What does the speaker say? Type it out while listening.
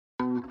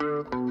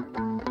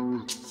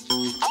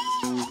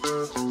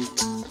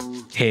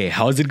Hey,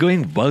 how's it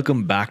going?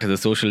 Welcome back to the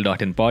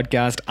Social.in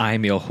podcast.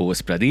 I'm your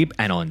host Pradeep,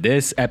 and on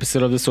this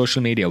episode of the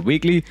Social Media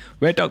Weekly,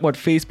 we're talking about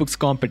Facebook's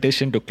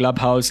competition to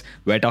Clubhouse,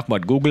 we're talking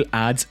about Google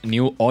Ads'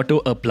 new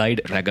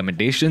auto-applied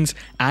recommendations,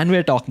 and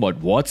we're talking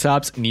about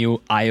WhatsApp's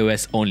new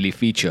iOS-only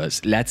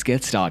features. Let's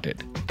get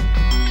started.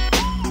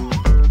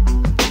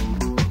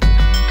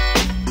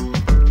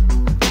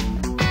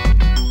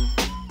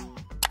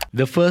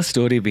 The first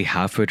story we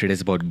have for today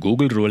is about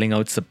Google rolling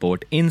out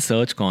support in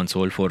Search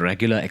Console for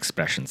regular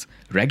expressions.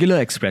 Regular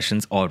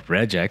expressions, or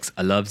regex,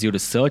 allows you to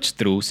search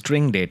through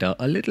string data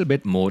a little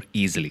bit more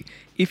easily.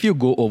 If you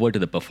go over to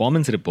the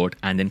performance report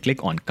and then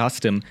click on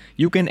custom,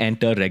 you can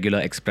enter regular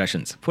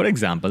expressions. For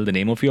example, the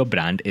name of your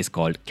brand is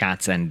called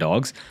Cats and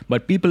Dogs,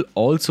 but people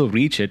also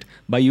reach it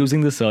by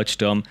using the search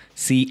term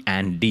C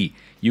and D.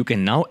 You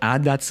can now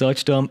add that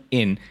search term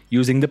in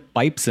using the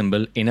pipe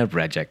symbol in a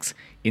regex.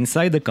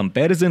 Inside the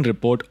comparison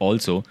report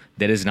also,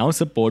 there is now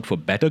support for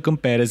better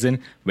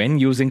comparison when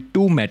using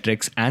two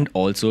metrics and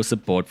also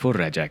support for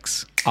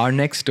regex. Our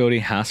next story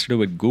has to do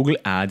with Google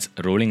Ads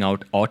rolling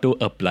out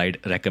auto-applied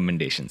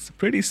recommendations.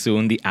 Pretty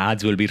soon, the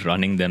ads will be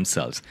running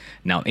themselves.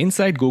 Now,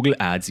 inside Google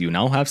Ads, you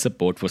now have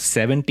support for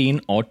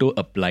 17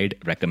 auto-applied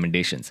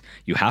recommendations.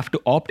 You have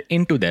to opt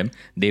into them.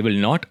 They will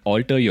not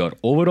alter your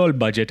overall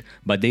budget,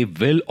 but they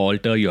will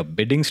alter your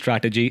bidding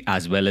strategy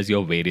as well as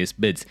your various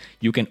bids.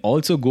 You can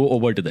also go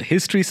over to the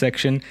history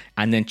section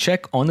and then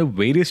check on the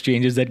various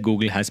changes that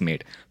Google has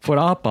made. For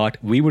our part,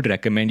 we would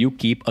recommend you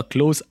keep a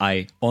close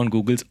eye on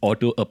Google's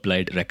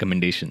auto-applied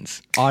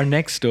recommendations. Our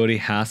next story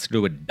has to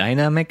do with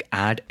dynamic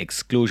ad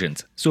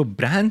exclusions. So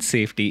brand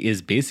safety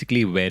is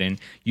basically wherein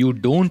you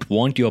don't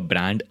want your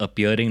brand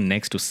appearing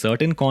next to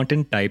certain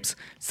content types,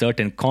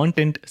 certain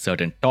content,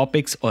 certain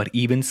topics, or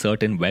even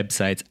certain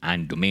websites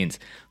and domains.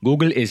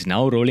 Google is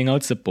now rolling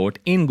out support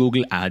in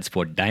Google Ads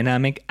for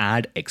dynamic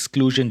ad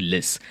exclusion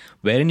lists,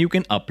 wherein you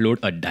can upload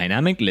a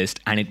dynamic list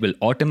and it will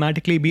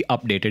automatically be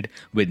updated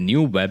with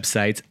new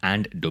websites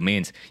and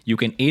domains. You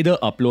can either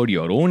upload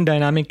your own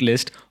dynamic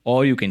list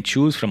or you can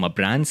choose from a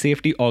brand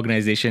safety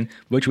organization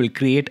which will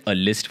create a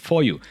list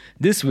for you.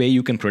 This way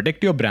you can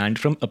protect your brand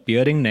from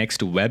appearing next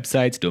to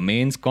websites,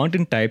 domains,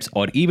 content types,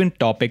 or even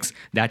topics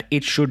that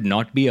it should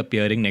not be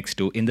appearing next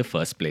to in the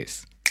first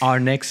place. Our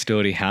next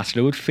story has to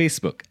do with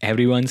Facebook,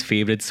 everyone's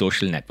favorite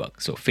social network.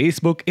 So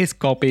Facebook is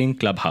copying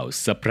Clubhouse.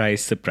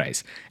 Surprise,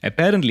 surprise.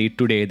 Apparently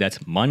today,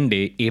 that's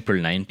Monday,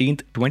 April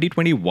 19th,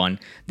 2021,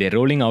 they're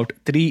rolling out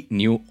 3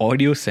 new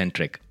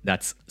audio-centric,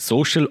 that's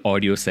social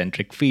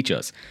audio-centric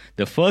features.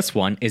 The first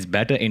one is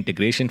better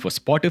integration for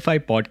Spotify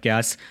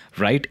podcasts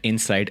right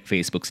inside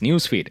Facebook's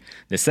newsfeed.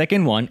 The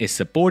second one is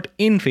support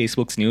in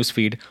Facebook's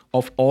newsfeed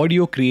of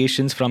audio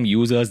creations from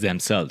users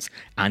themselves.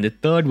 And the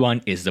third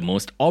one is the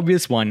most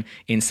obvious one,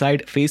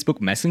 inside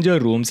Facebook Messenger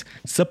rooms,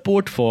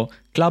 support for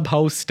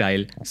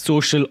Clubhouse-style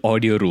social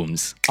audio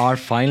rooms. Our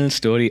final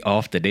story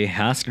of the day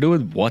has to do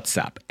with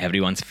WhatsApp,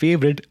 everyone's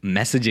favorite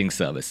messaging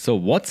service. So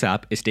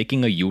WhatsApp is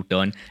taking a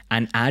U-turn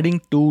and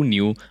adding 2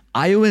 new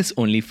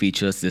iOS-only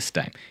features this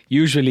time.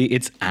 Usually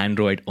it's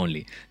Android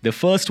only. The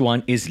first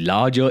one is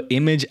larger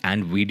image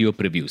and video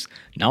previews.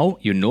 Now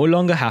you no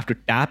longer have to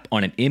tap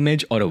on an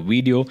image or a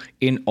video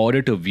in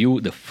order to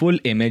view the full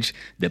image.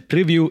 The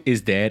preview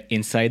is there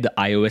inside the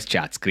iOS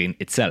chat screen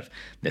itself.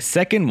 The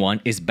second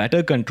one is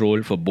better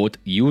control for both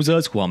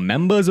users who are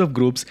members of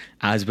groups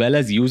as well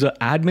as user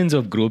admins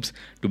of groups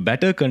to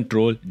better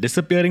control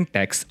disappearing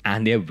texts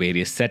and their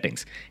various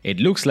settings. It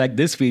looks like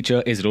this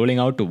feature is rolling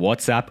out to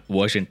WhatsApp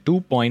version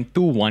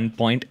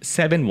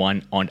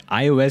 2.21.71 on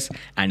iOS,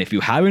 and if you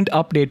haven't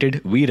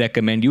updated, we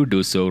recommend you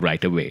do so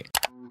right away.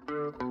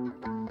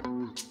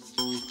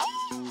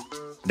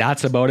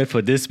 That's about it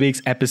for this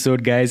week's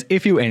episode, guys.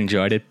 If you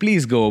enjoyed it,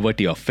 please go over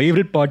to your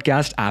favorite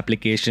podcast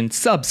application,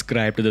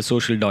 subscribe to the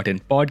Social.in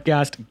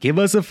podcast, give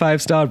us a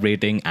 5-star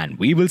rating, and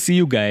we will see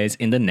you guys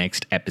in the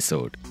next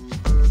episode.